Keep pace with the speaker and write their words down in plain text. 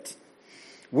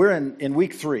We're in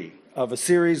week 3 of a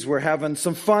series we're having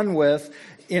some fun with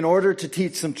in order to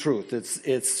teach some truth.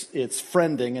 It's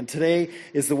friending, and today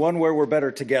is the one where we're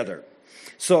better together.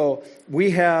 So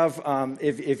we have,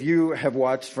 if you have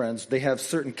watched Friends, they have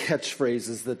certain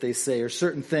catchphrases that they say, or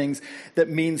certain things that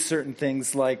mean certain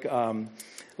things like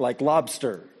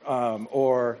lobster,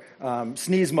 or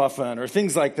sneeze muffin, or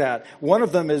things like that. One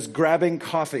of them is grabbing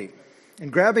coffee. And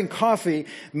grabbing coffee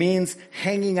means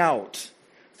hanging out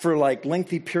for like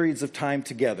lengthy periods of time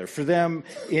together, for them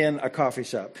in a coffee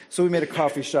shop. So we made a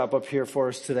coffee shop up here for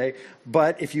us today.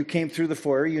 But if you came through the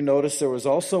foyer, you noticed there was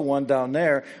also one down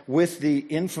there with the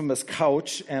infamous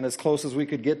couch, and as close as we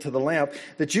could get to the lamp,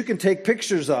 that you can take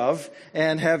pictures of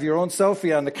and have your own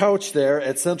selfie on the couch there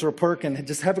at Central Perk and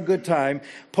just have a good time.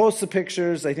 Post the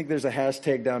pictures. I think there's a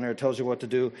hashtag down there that tells you what to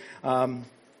do,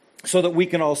 so that we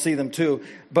can all see them too.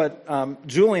 But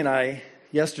Julie and I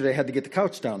yesterday had to get the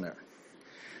couch down there.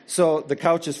 So the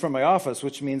couch is from my office,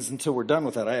 which means until we're done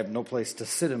with that, I have no place to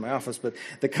sit in my office. But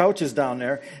the couch is down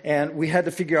there, and we had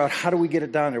to figure out how do we get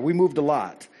it down there. We moved a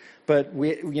lot, but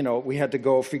we had to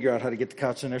go figure out how to get the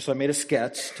couch in there. So I made a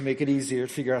sketch to make it easier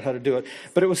to figure out how to do it.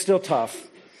 But it was still tough.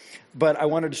 But I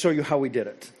wanted to show you how we did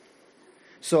it.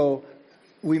 So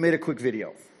we made a quick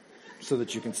video so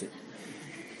that you can see.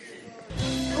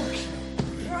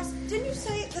 Ross, didn't you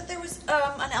say that there was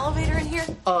an elevator in here?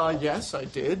 Yes, I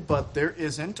did, but there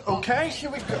isn't. Okay, here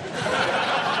we go.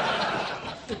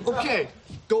 Okay,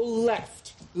 go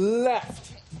left. You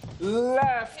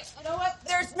know what?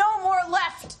 There's no more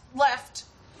left.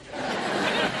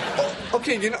 Oh,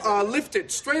 okay, lift it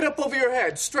straight up over your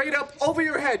head. Straight up over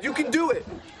your head. You can do it.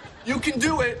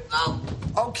 Oh.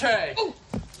 Okay. Oh.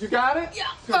 You got it?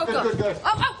 Yeah. Good.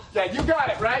 Oh. Yeah, you got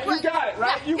it, right? You got it,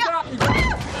 right? You got it.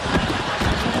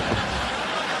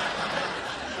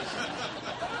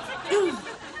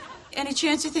 Any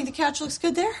chance you think the couch looks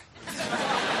good there?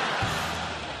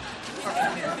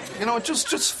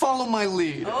 Just follow my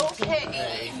lead.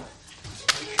 Okay.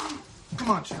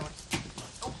 Come on, Shelley.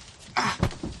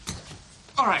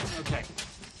 All right, okay.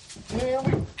 Here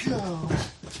we go.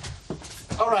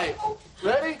 All right,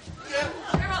 ready?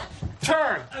 Yeah.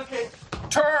 Turn. Okay.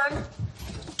 Turn.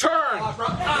 I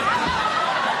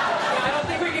don't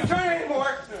think we can turn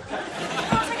anymore.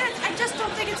 I just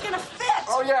don't think it's gonna fit.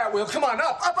 Oh, yeah, it will. Come on,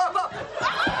 up.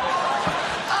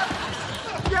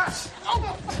 Yes.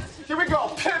 Here we go.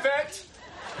 Pivot.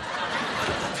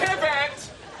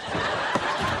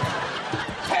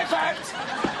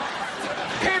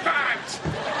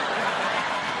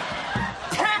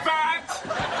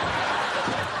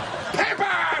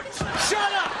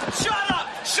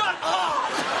 Shut up!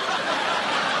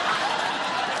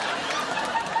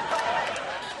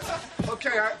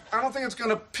 Okay, I don't think it's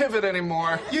gonna pivot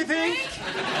anymore. You think?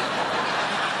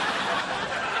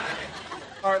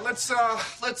 All right, let's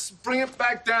bring it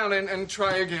back down and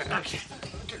try again. Okay.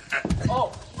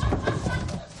 Oh.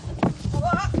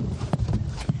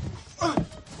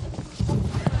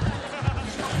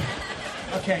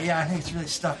 Okay, yeah, I think it's really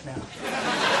stuck now.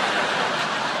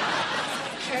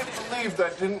 Can't believe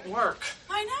that didn't work.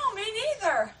 I know, me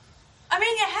neither. I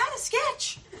mean, you had a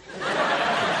sketch.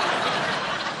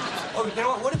 Oh, you know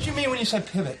what? What did you mean when you said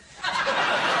pivot?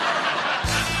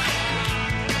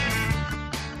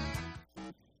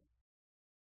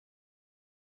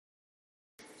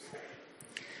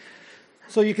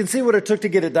 So you can see what it took to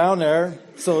get it down there,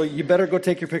 so you better go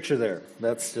take your picture there.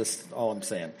 That's just all I'm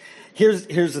saying. Here's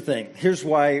the thing. Here's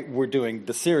why we're doing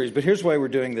the series, but here's why we're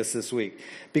doing this week.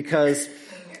 Because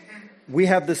we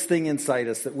have this thing inside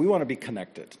us that we want to be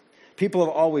connected. People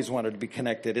have always wanted to be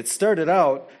connected. It started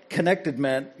out, connected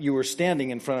meant you were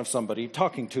standing in front of somebody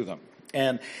talking to them.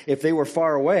 And if they were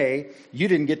far away, you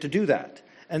didn't get to do that.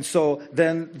 And so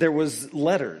then there was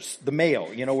letters, the mail,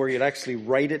 where you'd actually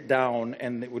write it down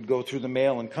and it would go through the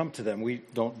mail and come to them. We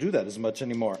don't do that as much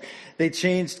anymore. They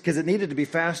changed because it needed to be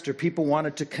faster. People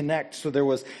wanted to connect. So there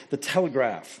was the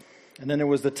telegraph, and then there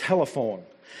was the telephone.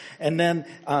 And then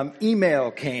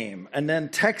email came, and then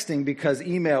texting, because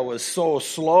email was so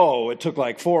slow. It took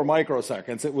like 4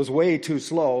 microseconds. It was way too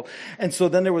slow. And so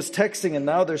then there was texting, and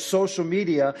now there's social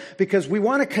media, because we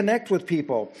want to connect with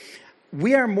people.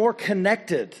 We are more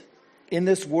connected in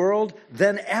this world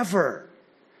than ever,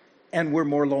 and we're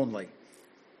more lonely.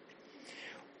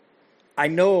 I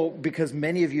know, because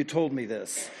many of you told me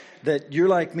this, that you're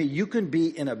like me. You can be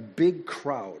in a big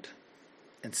crowd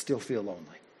and still feel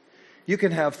lonely. You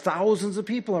can have thousands of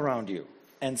people around you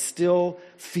and still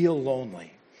feel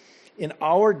lonely. In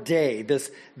our day,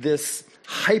 this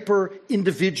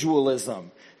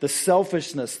hyper-individualism, the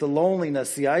selfishness, the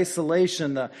loneliness, the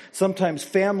isolation, the sometimes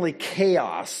family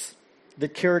chaos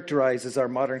that characterizes our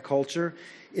modern culture,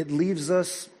 it leaves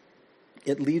us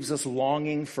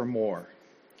longing for more.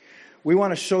 We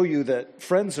want to show you that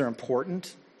friends are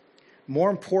important, more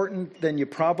important than you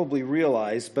probably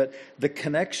realize, but the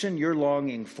connection you're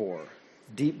longing for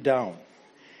deep down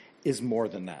is more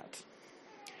than that.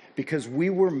 Because we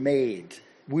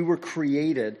were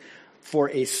created for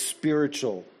a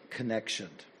spiritual connection.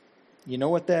 You know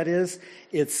what that is?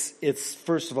 It's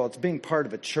first of all, it's being part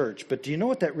of a church, but do you know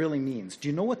what that really means? Do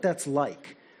you know what that's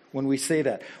like when we say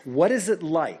that? What is it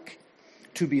like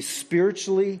to be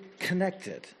spiritually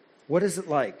connected? What is it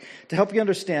like? To help you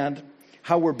understand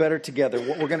how we're better together,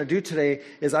 what we're going to do today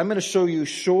is I'm going to show you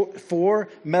 4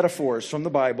 metaphors from the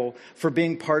Bible for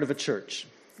being part of a church.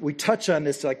 We touch on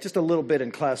this like just a little bit in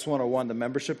class 101, the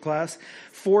membership class.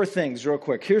 4 things real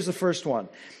quick. Here's the first one.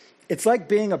 It's like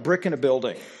being a brick in a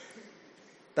building.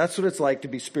 That's what it's like to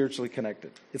be spiritually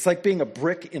connected. It's like being a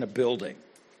brick in a building.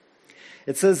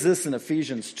 It says this in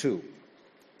Ephesians 2.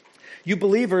 You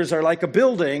believers are like a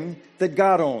building that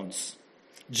God owns.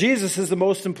 Jesus is the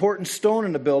most important stone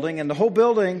in the building, and the whole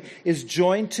building is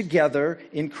joined together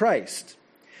in Christ.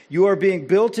 You are being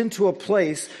built into a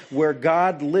place where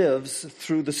God lives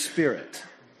through the Spirit.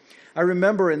 I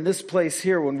remember in this place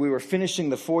here when we were finishing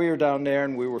the foyer down there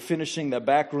and we were finishing the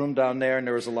back room down there and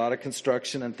there was a lot of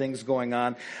construction and things going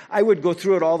on. I would go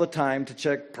through it all the time to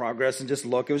check progress and just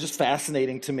look. It was just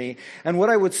fascinating to me. And what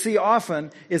I would see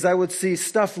often is I would see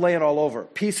stuff laying all over.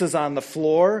 Pieces on the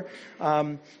floor,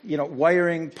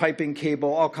 wiring, piping,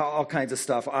 cable, all kinds of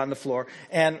stuff on the floor.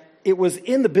 And it was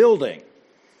in the building,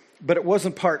 but it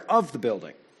wasn't part of the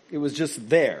building. It was just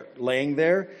there, laying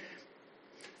there.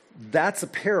 That's a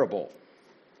parable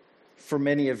for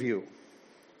many of you.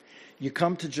 You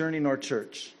come to Journey North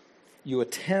Church. You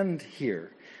attend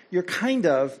here. You're kind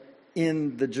of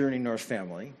in the Journey North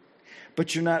family,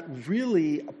 but you're not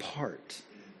really a part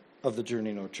of the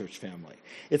Journey North Church family.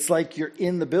 It's like you're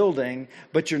in the building,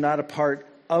 but you're not a part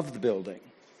of the building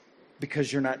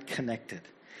because you're not connected.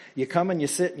 You come and you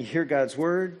sit and you hear God's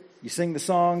word. You sing the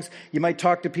songs. You might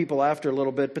talk to people after a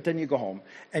little bit, but then you go home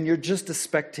and you're just a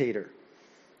spectator.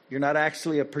 You're not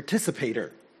actually a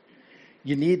participator.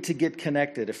 You need to get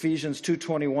connected. Ephesians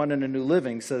 2:21 in the New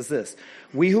Living says this: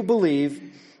 we who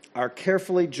believe are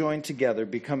carefully joined together,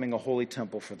 becoming a holy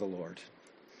temple for the Lord.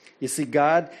 You see,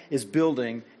 God is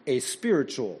building a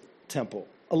spiritual temple,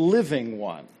 a living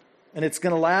one, and it's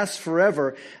going to last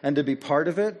forever. And to be part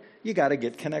of it, you got to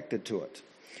get connected to it.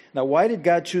 Now, why did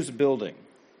God choose a building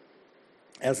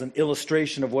as an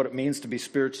illustration of what it means to be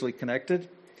spiritually connected?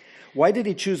 Why did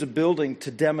he choose a building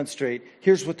to demonstrate,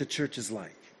 here's what the church is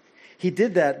like? He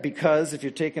did that because, if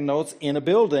you're taking notes, in a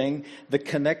building, the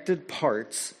connected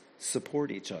parts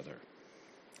support each other.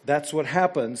 That's what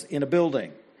happens in a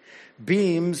building.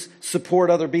 Beams support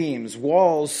other beams.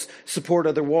 Walls support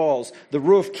other walls. The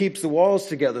roof keeps the walls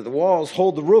together. The walls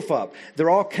hold the roof up. They're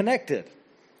all connected.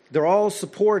 They're all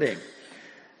supporting.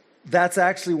 That's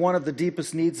actually one of the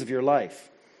deepest needs of your life.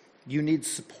 You need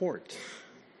support.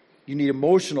 You need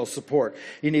emotional support.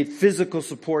 You need physical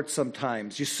support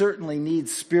sometimes. You certainly need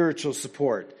spiritual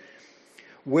support.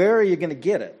 Where are you going to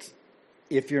get it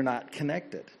if you're not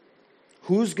connected?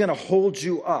 Who's going to hold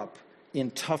you up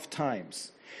in tough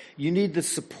times? You need the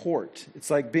support.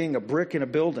 It's like being a brick in a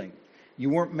building.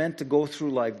 You weren't meant to go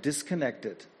through life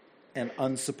disconnected and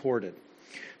unsupported.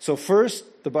 So first,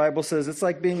 the Bible says it's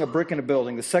like being a brick in a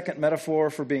building. The second metaphor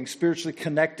for being spiritually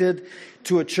connected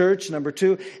to a church, number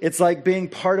 2, it's like being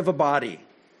part of a body.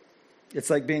 It's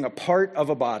like being a part of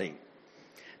a body.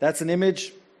 That's an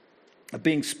image of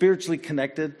being spiritually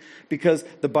connected because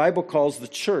the Bible calls the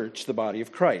church the body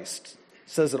of Christ.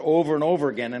 It says it over and over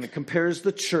again, and it compares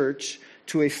the church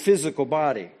to a physical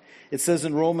body. It says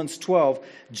in Romans 12,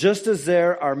 just as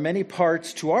there are many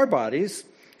parts to our bodies,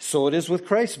 so it is with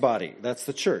Christ's body. That's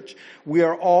the church. We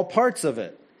are all parts of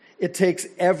it. It takes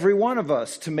every one of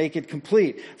us to make it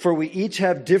complete, for we each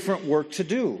have different work to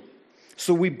do.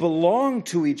 So we belong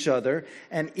to each other,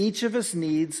 and each of us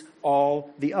needs all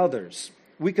the others.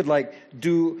 We could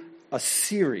do a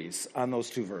series on those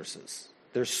 2 verses.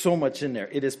 There's so much in there.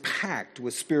 It is packed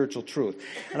with spiritual truth.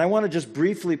 And I want to just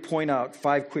briefly point out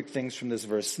 5 quick things from this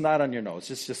verse. It's not on your notes.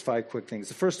 It's just 5 quick things.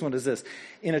 The first one is this.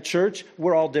 In a church,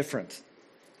 we're all different.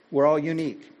 We're all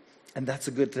unique, and that's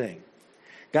a good thing.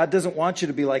 God doesn't want you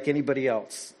to be like anybody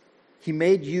else. He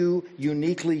made you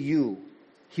uniquely you.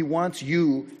 He wants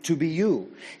you to be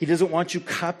you. He doesn't want you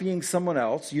copying someone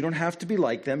else. You don't have to be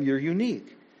like them. You're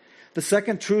unique. The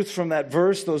second truth from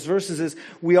those verses is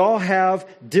we all have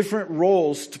different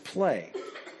roles to play.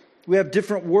 We have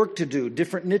different work to do,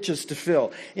 different niches to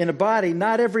fill. In a body,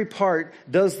 not every part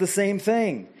does the same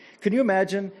thing. Can you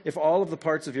imagine if all of the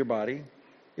parts of your body,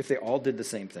 if they all did the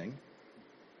same thing?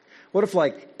 What if,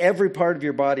 like, every part of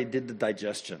your body did the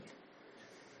digestion?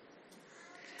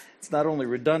 It's not only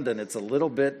redundant, it's a little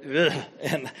bit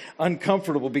and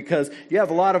uncomfortable because you have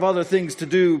a lot of other things to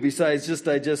do besides just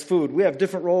digest food. We have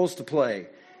different roles to play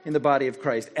in the body of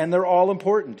Christ, and they're all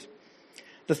important.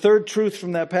 The third truth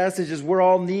from that passage is we're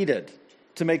all needed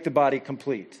to make the body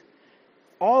complete.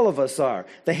 All of us are.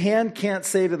 The hand can't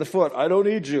say to the foot, I don't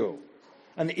need you.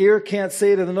 An ear can't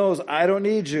say to the nose, I don't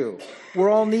need you. We're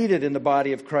all needed in the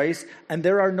body of Christ, and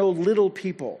there are no little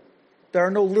people. There are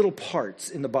no little parts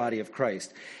in the body of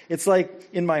Christ. It's like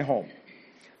in my home.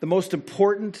 The most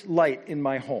important light in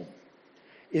my home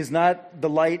is not the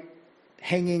light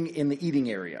hanging in the eating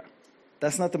area.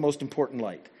 That's not the most important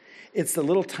light. It's the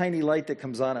little tiny light that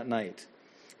comes on at night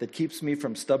that keeps me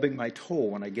from stubbing my toe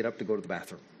when I get up to go to the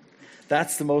bathroom.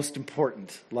 That's the most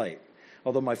important light.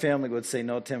 Although my family would say,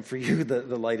 no, Tim, for you,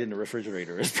 the light in the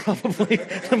refrigerator is probably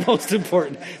the most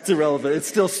important. It's irrelevant. It's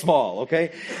still small,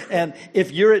 okay? And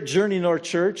if you're at Journey North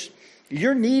Church,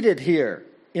 you're needed here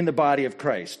in the body of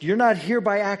Christ. You're not here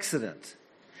by accident.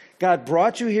 God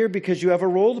brought you here because you have a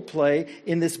role to play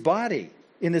in this body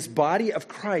of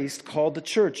Christ called the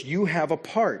church. You have a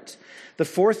part. The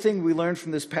fourth thing we learn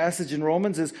from this passage in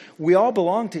Romans is we all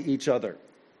belong to each other.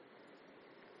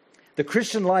 The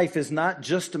Christian life is not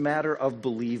just a matter of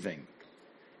believing.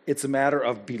 It's a matter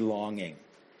of belonging.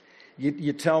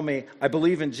 You tell me, I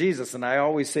believe in Jesus, and I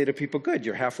always say to people, good,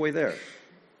 you're halfway there.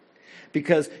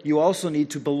 Because you also need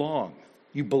to belong.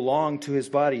 You belong to his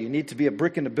body. You need to be a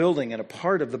brick in the building and a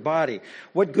part of the body.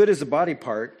 What good is a body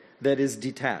part that is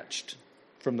detached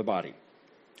from the body?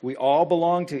 We all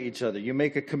belong to each other. You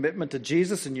make a commitment to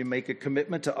Jesus and you make a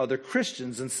commitment to other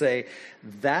Christians and say,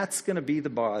 that's going to be the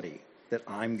body that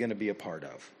I'm going to be a part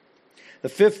of. The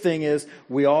fifth thing is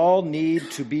we all need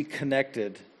to be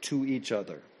connected to each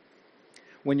other.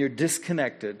 When you're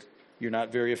disconnected, you're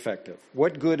not very effective.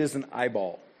 What good is an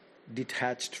eyeball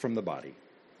detached from the body?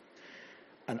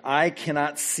 An eye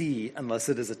cannot see unless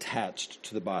it is attached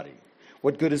to the body.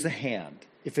 What good is a hand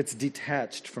if it's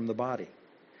detached from the body?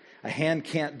 A hand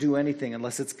can't do anything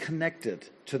unless it's connected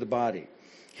to the body.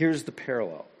 Here's the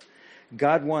parallel.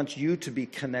 God wants you to be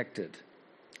connected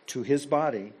to his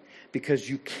body because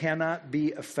you cannot be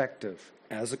effective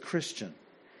as a Christian,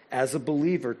 as a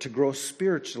believer, to grow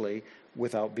spiritually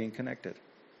without being connected.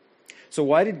 So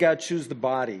why did God choose the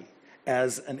body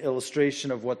as an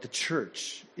illustration of what the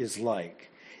church is like?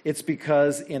 It's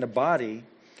because in a body,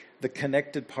 the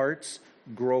connected parts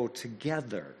grow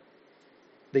together.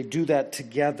 They do that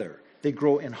together. They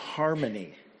grow in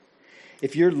harmony.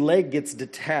 If your leg gets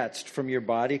detached from your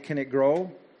body, can it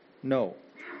grow? No.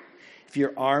 If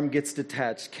your arm gets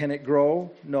detached, can it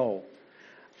grow? No.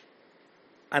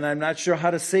 And I'm not sure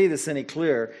how to say this any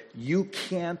clearer. You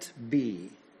can't be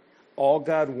all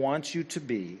God wants you to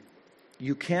be.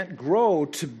 You can't grow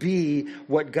to be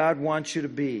what God wants you to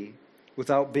be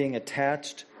without being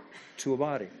attached to a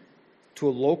body, to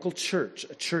a local church,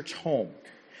 a church home.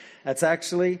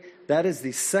 That is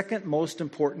the second most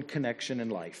important connection in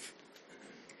life.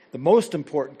 The most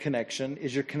important connection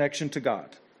is your connection to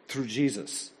God through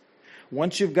Jesus.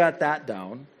 Once you've got that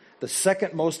down, the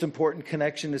second most important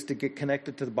connection is to get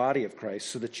connected to the body of Christ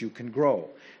so that you can grow.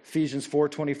 Ephesians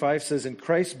 4:25 says, in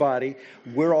Christ's body,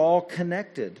 we're all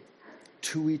connected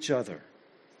to each other.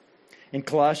 In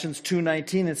Colossians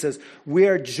 2:19, it says, we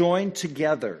are joined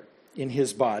together in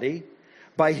his body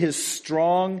by his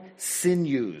strong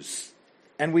sinews.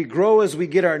 And we grow as we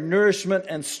get our nourishment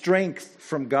and strength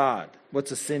from God.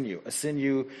 What's a sinew? A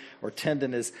sinew or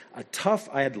tendon is I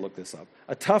had to look this up,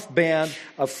 a tough band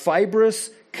of fibrous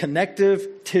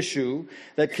connective tissue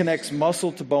that connects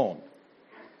muscle to bone,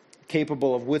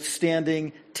 capable of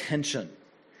withstanding tension.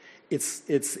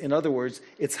 It's in other words,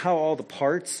 it's how all the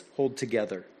parts hold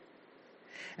together.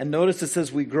 And notice it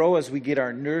says we grow as we get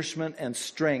our nourishment and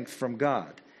strength from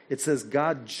God. It says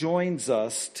God joins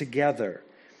us together.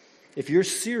 If you're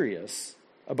serious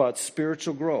about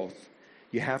spiritual growth,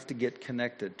 you have to get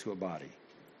connected to a body.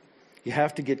 You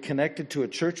have to get connected to a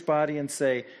church body and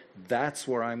say, that's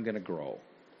where I'm going to grow.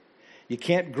 You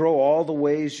can't grow all the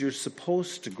ways you're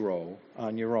supposed to grow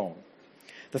on your own.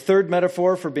 The third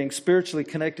metaphor for being spiritually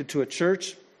connected to a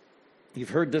church, you've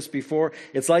heard this before,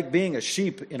 it's like being a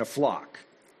sheep in a flock.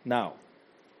 Now,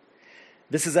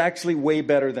 this is actually way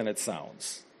better than it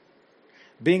sounds.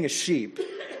 Being a sheep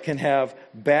can have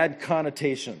bad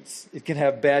connotations. It can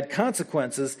have bad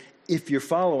consequences if you're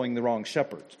following the wrong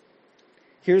shepherd.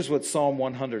 Here's what Psalm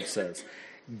 100 says.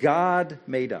 God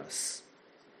made us.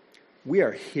 We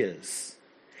are his.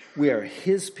 We are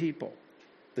his people.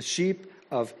 The sheep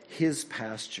of his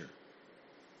pasture.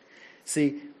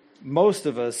 See, most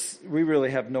of us, we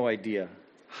really have no idea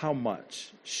how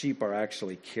much sheep are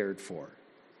actually cared for.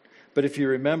 But if you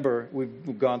remember,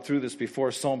 we've gone through this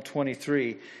before, Psalm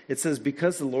 23, it says,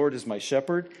 because the Lord is my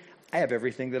shepherd, I have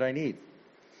everything that I need.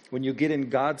 When you get in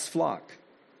God's flock,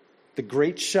 the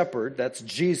great shepherd, that's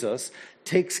Jesus,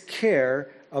 takes care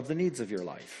of the needs of your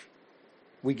life.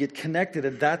 We get connected,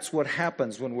 and that's what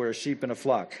happens when we're a sheep in a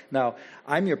flock. Now,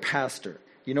 I'm your pastor.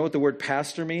 You know what the word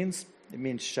pastor means? It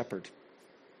means shepherd.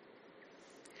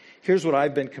 Here's what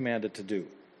I've been commanded to do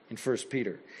in 1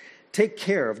 Peter. Take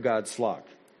care of God's flock,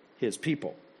 his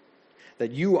people,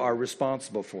 that you are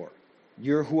responsible for.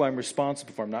 You're who I'm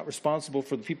responsible for. I'm not responsible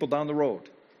for the people down the road.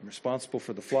 I'm responsible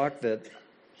for the flock that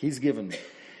he's given me.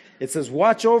 It says,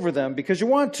 watch over them because you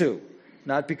want to,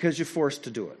 not because you're forced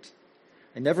to do it.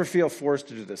 I never feel forced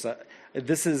to do this.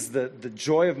 This is the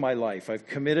joy of my life. I've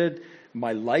committed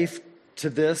my life to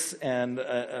this, and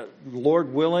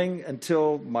Lord willing,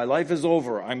 until my life is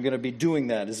over, I'm going to be doing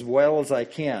that as well as I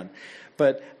can.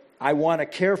 But I want to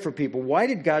care for people. Why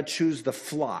did God choose the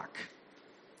flock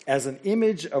as an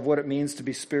image of what it means to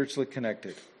be spiritually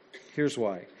connected? Here's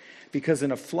why. Because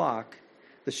in a flock,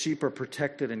 the sheep are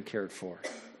protected and cared for.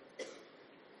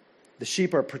 The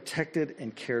sheep are protected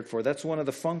and cared for. That's one of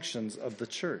the functions of the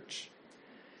church.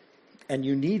 And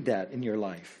you need that in your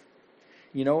life.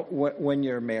 You know, when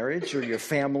your marriage or your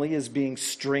family is being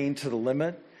strained to the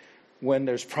limit, when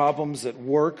there's problems at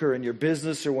work or in your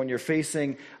business, or when you're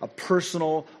facing a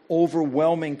personal,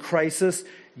 overwhelming crisis,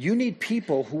 you need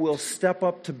people who will step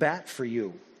up to bat for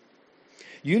you.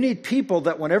 You need people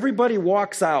that when everybody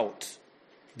walks out,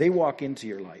 they walk into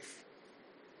your life.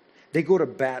 They go to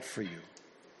bat for you.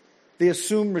 They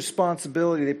assume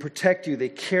responsibility. They protect you. They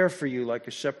care for you like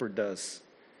a shepherd does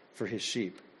for his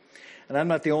sheep. And I'm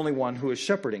not the only one who is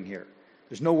shepherding here.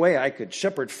 There's no way I could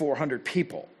shepherd 400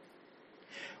 people.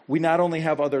 We not only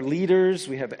have other leaders,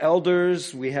 we have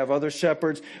elders, we have other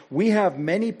shepherds. We have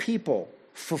many people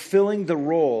fulfilling the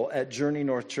role at Journey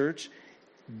North Church,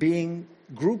 being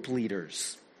group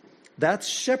leaders. That's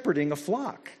shepherding a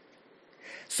flock,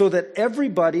 so that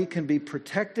everybody can be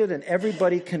protected and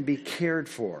everybody can be cared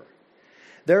for.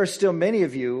 There are still many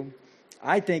of you,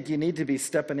 I think you need to be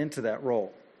stepping into that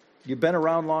role. You've been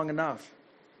around long enough.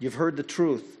 You've heard the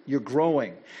truth. You're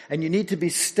growing. And you need to be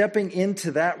stepping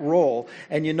into that role.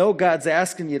 And you know God's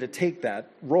asking you to take that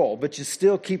role, but you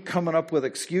still keep coming up with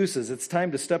excuses. It's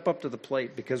time to step up to the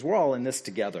plate because we're all in this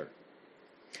together.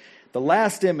 The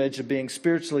last image of being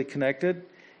spiritually connected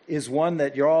is one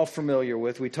that you're all familiar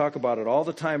with. We talk about it all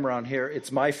the time around here.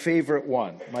 It's my favorite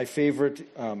one, my favorite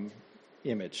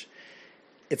image.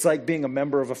 It's like being a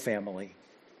member of a family.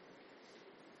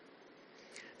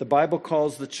 The Bible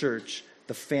calls the church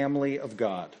the family of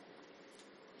God.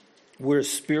 We're a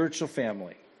spiritual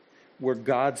family. We're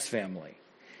God's family.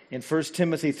 In 1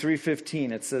 Timothy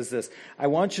 3:15, it says this, I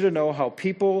want you to know how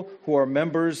people who are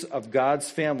members of God's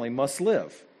family must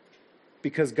live,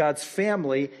 because God's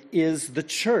family is the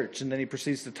church. And then he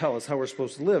proceeds to tell us how we're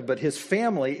supposed to live, but his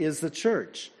family is the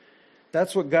church.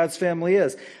 That's what God's family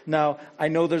is. Now, I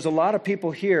know there's a lot of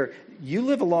people here, you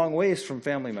live a long ways from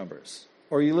family members,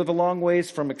 or you live a long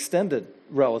ways from extended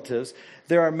relatives.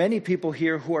 There are many people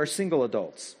here who are single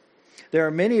adults. There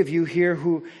are many of you here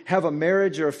who have a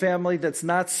marriage or a family that's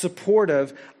not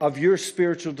supportive of your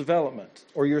spiritual development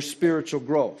or your spiritual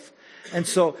growth. And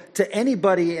so to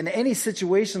anybody in any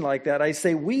situation like that, I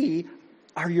say, we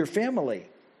are your family.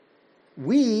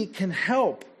 We can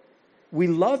help. We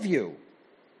love you.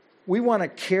 We want to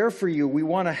care for you. We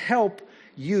want to help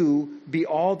you be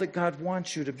all that God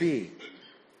wants you to be.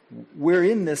 We're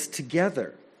in this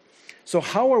together. So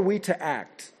how are we to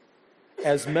act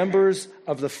as members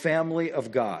of the family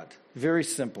of God? Very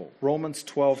simple. Romans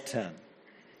 12:10.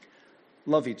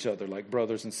 Love each other like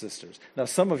brothers and sisters. Now,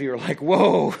 some of you are like,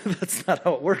 whoa, that's not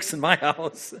how it works in my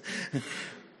house.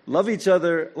 Love each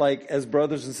other like as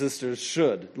brothers and sisters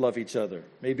should love each other.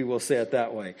 Maybe we'll say it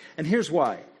that way. And here's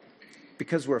why.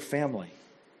 Because we're a family.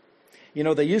 You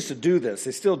know, they used to do this.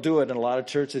 They still do it in a lot of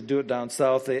churches. They do it down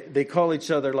south. They call each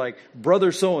other like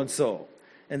brother so-and-so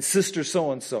and sister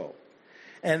so-and-so.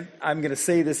 And I'm going to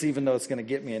say this even though it's going to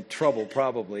get me in trouble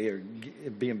probably, or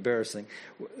it'd be embarrassing.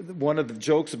 One of the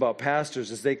jokes about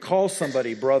pastors is they call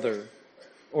somebody brother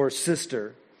or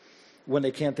sister when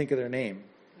they can't think of their name.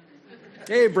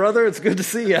 Hey, brother, it's good to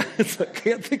see you. I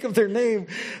can't think of their name.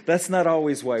 That's not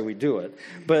always why we do it.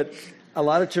 But a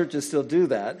lot of churches still do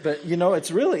that. But, you know,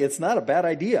 it's not a bad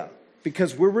idea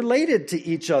because we're related to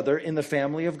each other in the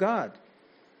family of God.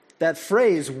 That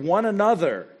phrase, one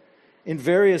another, in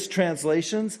various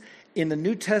translations, in the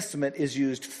New Testament is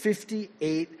used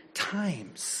 58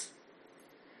 times.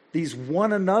 These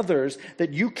one another's,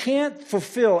 that you can't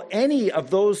fulfill any of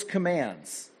those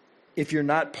commands if you're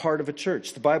not part of a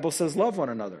church. The Bible says love one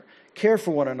another, care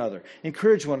for one another,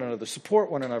 encourage one another, support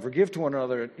one another, give to one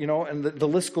another, and the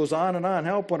list goes on and on,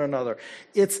 help one another.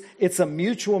 It's a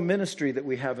mutual ministry that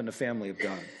we have in the family of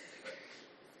God.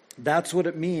 That's what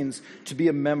it means to be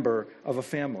a member of a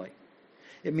family.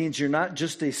 It means you're not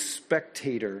just a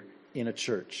spectator in a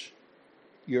church.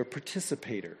 You're a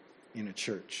participator in a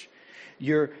church.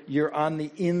 You're on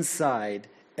the inside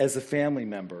as a family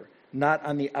member, not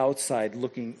on the outside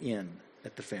looking in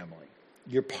at the family.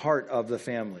 You're part of the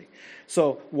family.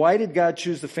 So why did God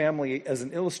choose the family as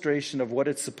an illustration of what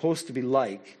it's supposed to be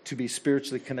like to be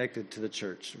spiritually connected to the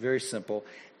church? Very simple.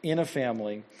 In a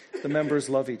family, the members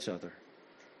love each other.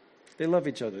 They love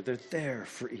each other. They're there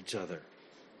for each other.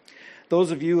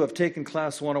 Those of you who have taken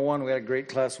Class 101, we had a great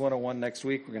Class 101 next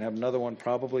week. We're going to have another one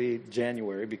probably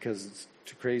January because it's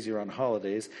too crazy around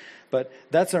holidays. But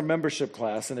that's our membership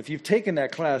class. And if you've taken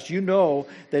that class, you know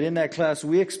that in that class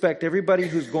we expect everybody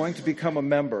who's going to become a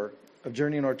member of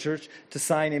Journey in Our Church to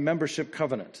sign a membership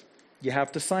covenant. You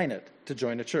have to sign it to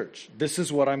join a church. This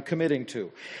is what I'm committing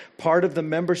to. Part of the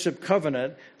membership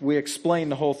covenant, we explain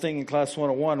the whole thing in Class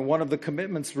 101. One of the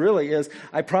commitments really is,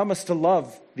 I promise to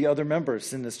love the other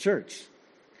members in this church.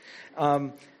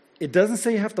 It doesn't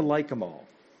say you have to like them all,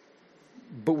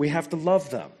 but we have to love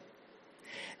them.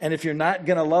 And if you're not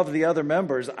going to love the other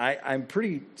members, I'm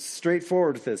pretty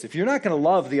straightforward with this. If you're not going to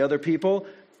love the other people,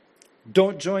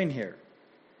 don't join here.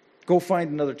 Go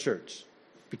find another church,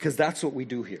 because that's what we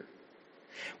do here.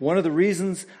 One of the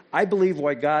reasons I believe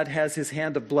why God has his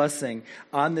hand of blessing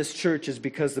on this church is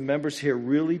because the members here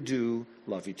really do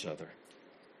love each other.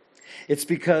 It's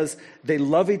because they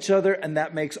love each other, and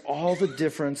that makes all the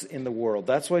difference in the world.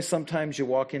 That's why sometimes you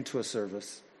walk into a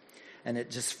service and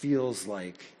it just feels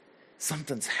like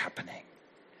something's happening.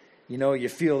 You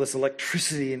feel this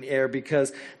electricity in the air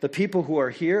because the people who are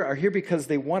here because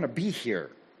they want to be here.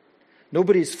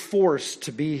 Nobody's forced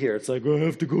to be here. It's like, I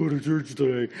have to go to church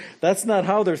today. That's not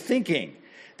how they're thinking.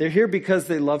 They're here because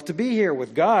they love to be here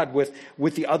with God,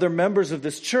 with the other members of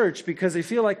this church, because they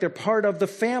feel like they're part of the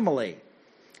family.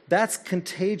 That's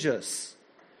contagious.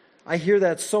 I hear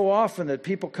that so often that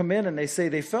people come in and they say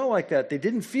they felt like that. They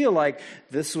didn't feel like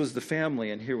this was the family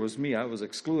and here was me. I was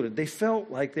excluded. They felt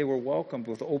like they were welcomed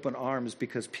with open arms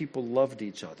because people loved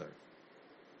each other.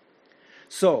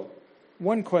 So,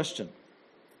 one question.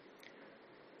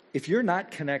 If you're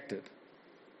not connected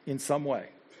in some way,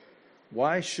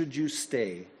 why should you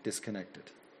stay disconnected?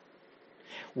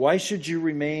 Why should you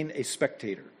remain a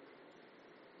spectator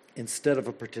instead of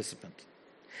a participant?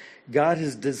 God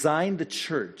has designed the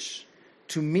church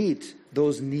to meet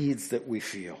those needs that we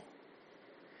feel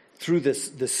through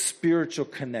this spiritual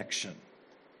connection.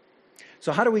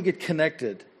 So how do we get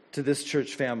connected to this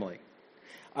church family?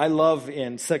 I love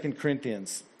in 2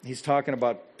 Corinthians, he's talking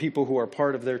about people who are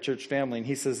part of their church family, and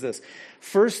he says this: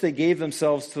 first they gave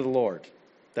themselves to the Lord.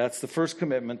 That's the first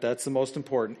commitment. That's the most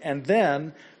important. And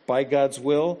then, by God's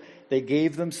will, they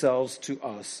gave themselves to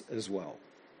us as well.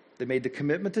 They made the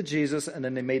commitment to Jesus, and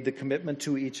then they made the commitment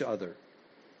to each other.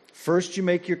 First, you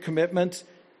make your commitment.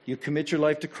 You commit your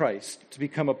life to Christ to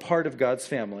become a part of God's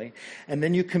family. And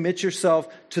then you commit yourself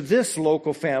to this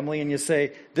local family, and you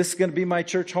say, this is going to be my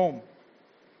church home.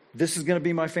 This is going to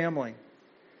be my family.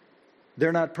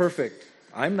 They're not perfect.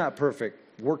 I'm not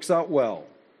perfect. Works out well.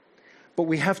 But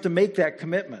we have to make that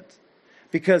commitment.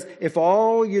 Because if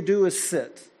all you do is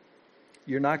sit,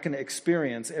 you're not going to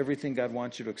experience everything God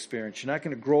wants you to experience. You're not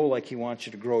going to grow like he wants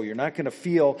you to grow. You're not going to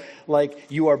feel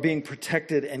like you are being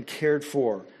protected and cared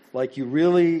for, like you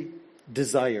really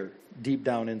desire deep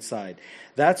down inside.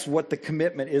 That's what the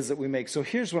commitment is that we make. So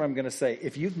here's what I'm going to say.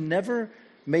 If you've never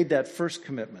made that first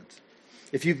commitment,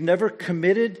 if you've never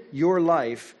committed your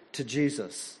life to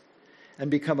Jesus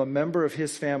and become a member of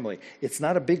his family, it's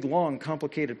not a big, long,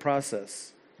 complicated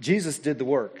process. Jesus did the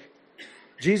work.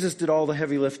 Jesus did all the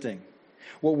heavy lifting.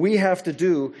 What we have to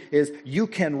do is, you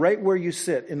can, right where you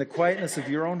sit, in the quietness of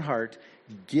your own heart,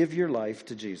 give your life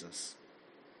to Jesus.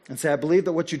 And say, I believe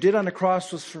that what you did on the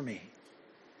cross was for me.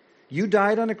 You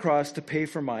died on the cross to pay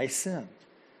for my sin.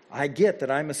 I get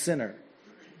that I'm a sinner.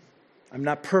 I'm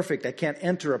not perfect. I can't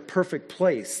enter a perfect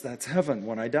place. That's heaven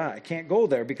when I die. I can't go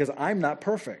there because I'm not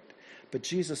perfect. But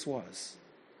Jesus was.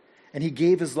 And he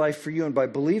gave his life for you. And by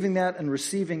believing that and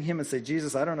receiving him and say,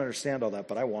 Jesus, I don't understand all that,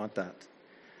 but I want that.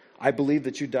 I believe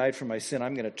that you died for my sin.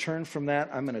 I'm going to turn from that.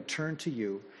 I'm going to turn to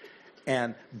you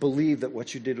and believe that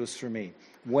what you did was for me.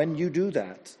 When you do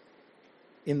that,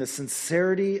 in the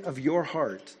sincerity of your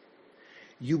heart,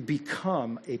 you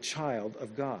become a child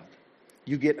of God.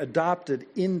 You get adopted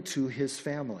into his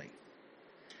family.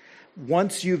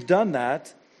 Once you've done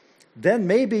that, then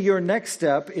maybe your next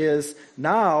step is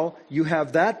now you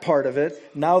have that part of it.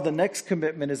 Now the next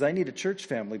commitment is I need a church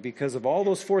family because of all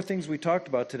those 4 things we talked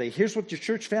about today. Here's what your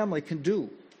church family can do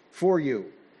for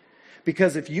you.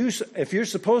 Because if you're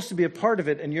supposed to be a part of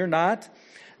it and you're not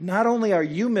only are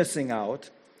you missing out,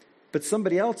 but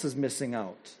somebody else is missing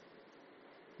out.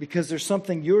 Because there's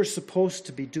something you're supposed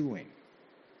to be doing.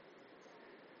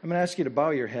 I'm going to ask you to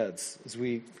bow your heads as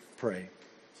we pray.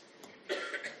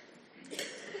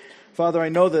 Father, I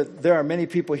know that there are many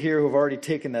people here who have already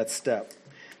taken that step.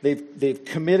 They've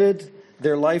committed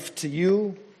their life to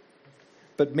you,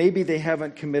 but maybe they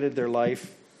haven't committed their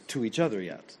life to each other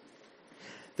yet.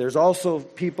 There's also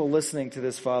people listening to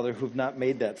this, Father, who've not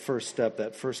made that first step,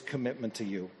 that first commitment to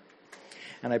you.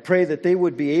 And I pray that they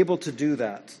would be able to do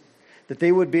that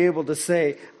they would be able to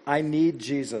say, I need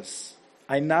Jesus.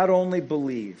 I not only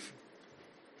believe,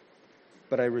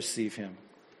 but I receive him.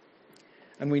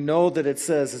 And we know that it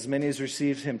says, as many as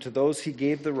received him, to those he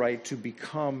gave the right to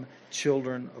become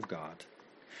children of God.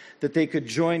 That they could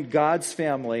join God's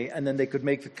family, and then they could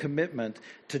make the commitment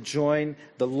to join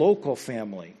the local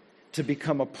family, to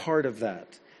become a part of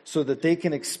that, so that they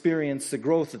can experience the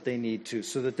growth that they need to,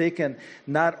 so that they can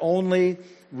not only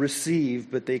receive,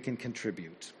 but they can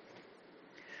contribute.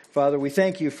 Father, we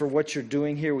thank you for what you're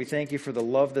doing here. We thank you for the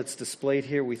love that's displayed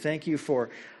here. We thank you for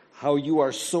how you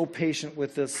are so patient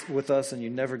with us, and you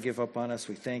never give up on us.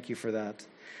 We thank you for that.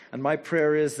 And my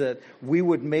prayer is that we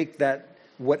would make that,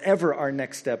 whatever our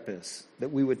next step is,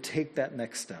 that we would take that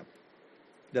next step,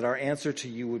 that our answer to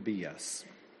you would be yes.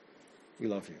 We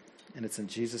love you. And it's in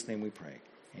Jesus' name we pray.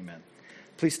 Amen.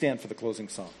 Please stand for the closing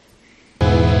song.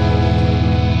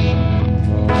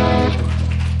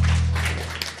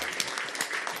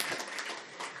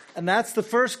 And that's the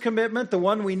first commitment, the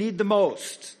one we need the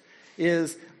most,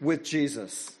 is with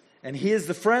Jesus. And he is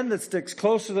the friend that sticks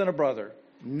closer than a brother.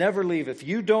 Never leave. If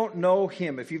you don't know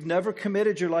him, if you've never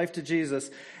committed your life to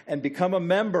Jesus and become a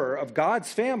member of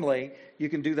God's family, you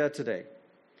can do that today.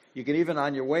 You can even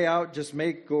on your way out, just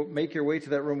make your way to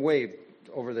that room. Wave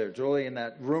over there, Julie, in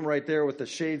that room right there with the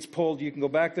shades pulled. You can go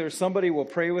back there. Somebody will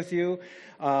pray with you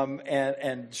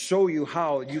and show you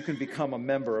how you can become a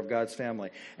member of God's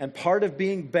family. And part of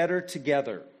being better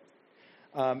together,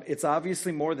 it's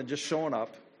obviously more than just showing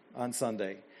up on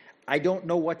Sunday. I don't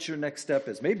know what your next step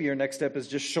is. Maybe your next step is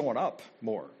just showing up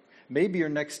more. Maybe your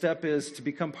next step is to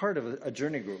become part of a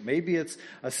journey group. Maybe it's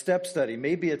a step study.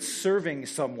 Maybe it's serving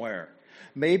somewhere.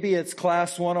 Maybe it's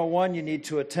class 101 you need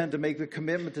to attend to make the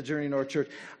commitment to Journey North Church.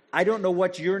 I don't know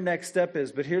what your next step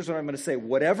is, but here's what I'm going to say.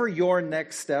 Whatever your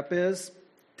next step is,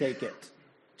 take it.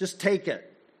 Just take it.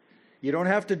 You don't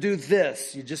have to do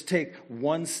this. You just take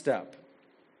one step.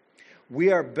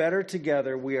 We are better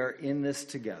together. We are in this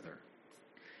together.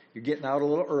 You're getting out a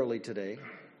little early today,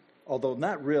 although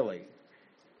not really.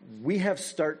 We have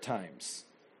start times.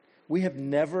 We have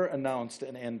never announced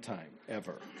an end time,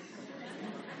 ever.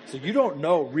 So you don't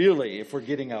know really if we're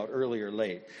getting out early or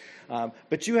late.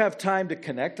 But you have time to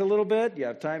connect a little bit. You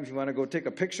have time if you want to go take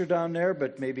a picture down there,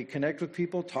 but maybe connect with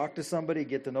people, talk to somebody,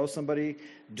 get to know somebody.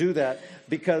 Do that,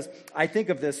 because I think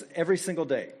of this every single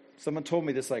day. Someone told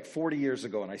me this like 40 years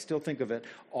ago, and I still think of it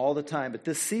all the time. But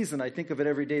this season, I think of it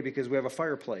every day because we have a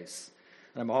fireplace.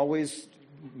 And I'm always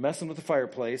messing with the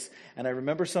fireplace. And I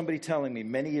remember somebody telling me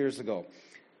many years ago,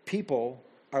 people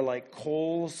are like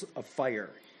coals of fire.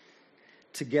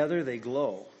 Together they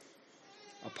glow.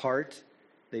 Apart,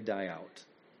 they die out.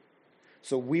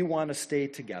 So we want to stay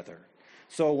together.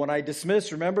 So when I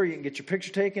dismiss, remember, you can get your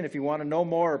picture taken. If you want to know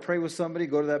more or pray with somebody,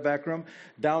 go to that back room.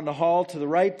 Down the hall to the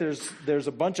right, there's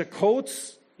a bunch of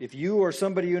coats. If you or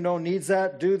somebody you know needs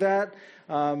that, do that.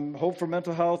 Hope for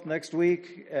Mental Health next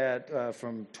week at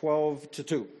from 12 to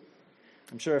 2.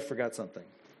 I'm sure I forgot something.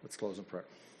 Let's close in prayer.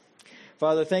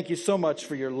 Father, thank you so much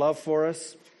for your love for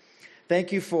us.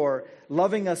 Thank you for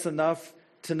loving us enough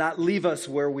to not leave us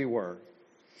where we were,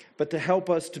 but to help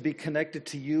us to be connected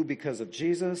to you because of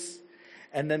Jesus.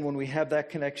 And then when we have that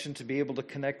connection, to be able to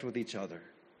connect with each other,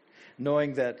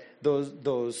 knowing that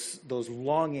those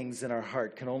longings in our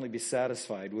heart can only be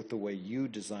satisfied with the way you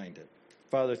designed it.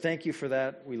 Father, thank you for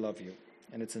that. We love you.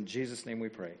 And it's in Jesus' name we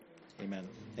pray. Amen.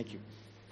 Thank you.